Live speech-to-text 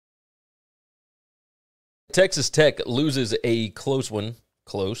Texas Tech loses a close one,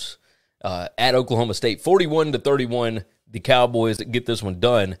 at Oklahoma State, 41-31. The Cowboys get this one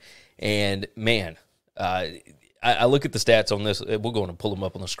done. And, man, I look at the stats on this. We're going to pull them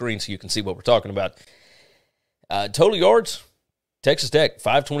up on the screen so you can see what we're talking about. Total yards, Texas Tech,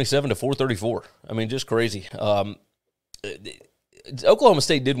 527 to 434. I mean, just crazy. Oklahoma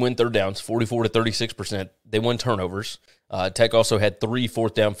State did win third downs, 44 to 36%. They won turnovers. Tech also had 3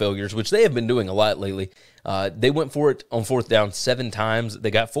 fourth down failures, which they have been doing a lot lately. They went for it on fourth down 7 times.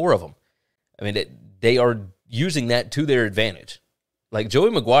 They got 4 of them. I mean, they are using that to their advantage. Like, Joey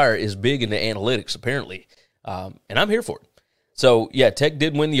McGuire is big into analytics, apparently, and I'm here for it. So, yeah, Tech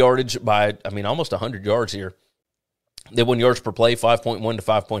did win the yardage by, almost 100 yards here. They won yards per play, 5.1 to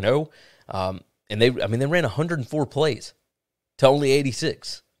 5.0, and they ran 104 plays to only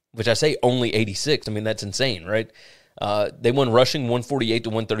 86, which I say only 86. I mean, that's insane, right? They won rushing 148 to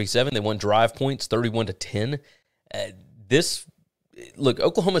 137. They won drive points 31 to 10. Look,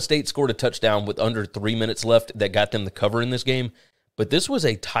 Oklahoma State scored a touchdown with under 3 minutes left that got them the cover in this game, but this was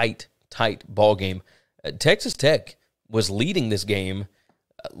a tight ball game. Texas Tech was leading this game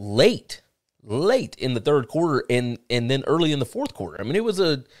late in the third quarter and then early in the fourth quarter. I mean, it was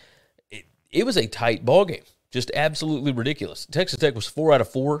a tight ball game. Just absolutely ridiculous. Texas Tech was 4 out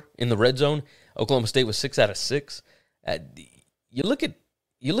of 4 in the red zone. Oklahoma State was 6 out of 6. You look at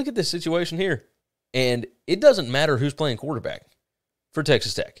this situation here, and it doesn't matter who's playing quarterback for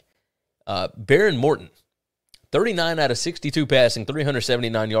Texas Tech. Baron Morton, 39 out of 62 passing,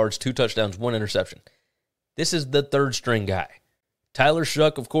 379 yards, 2 touchdowns, 1 interception. This is the third string guy. Tyler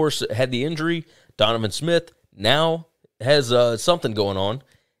Shuck, of course, had the injury. Donovan Smith now has something going on,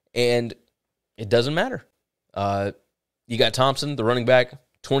 and it doesn't matter. You got Thompson, the running back,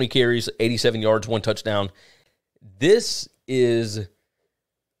 20 carries, 87 yards, 1 touchdown. This is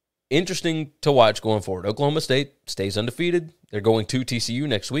interesting to watch going forward. Oklahoma State stays undefeated. They're going to TCU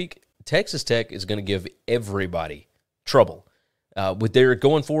next week. Texas Tech is going to give everybody trouble with their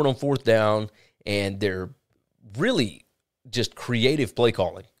going forward on fourth down and their really just creative play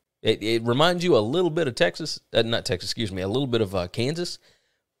calling. It reminds you a little bit of a little bit of Kansas,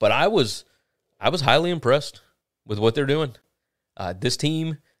 but I was highly impressed with what they're doing. This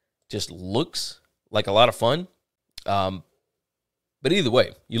team just looks like a lot of fun. But either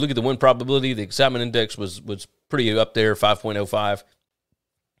way, you look at the win probability, the excitement index was pretty up there, 5.05.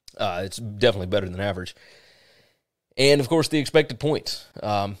 It's definitely better than average. And, of course, the expected points.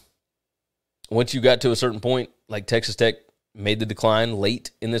 Once you got to a certain point, like Texas Tech made the decline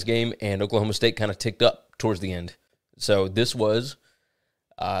late in this game, and Oklahoma State kind of ticked up towards the end. So this was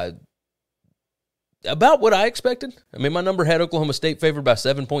about what I expected. I mean, my number had Oklahoma State favored by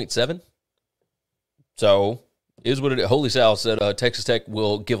 7.7. So, is what it is. Holy Sal said Texas Tech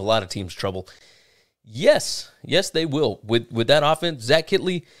will give a lot of teams trouble. Yes, they will. With that offense, Zach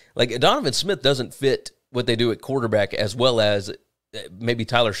Kittley, like Donovan Smith doesn't fit what they do at quarterback as well as maybe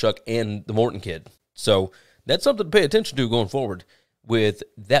Tyler Shuck and the Morton kid. So, that's something to pay attention to going forward with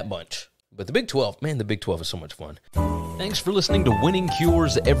that bunch. But the Big 12, man, the Big 12 is so much fun. Thanks for listening to Winning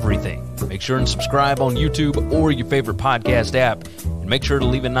Cures Everything. Make sure and subscribe on YouTube or your favorite podcast app. And make sure to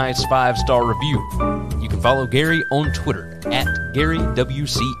leave a nice 5-star review. You can follow Gary on Twitter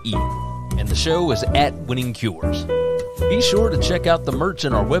 @GaryWCE. And the show is @Winning Cures. Be sure to check out the merch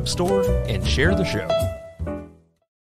in our web store and share the show.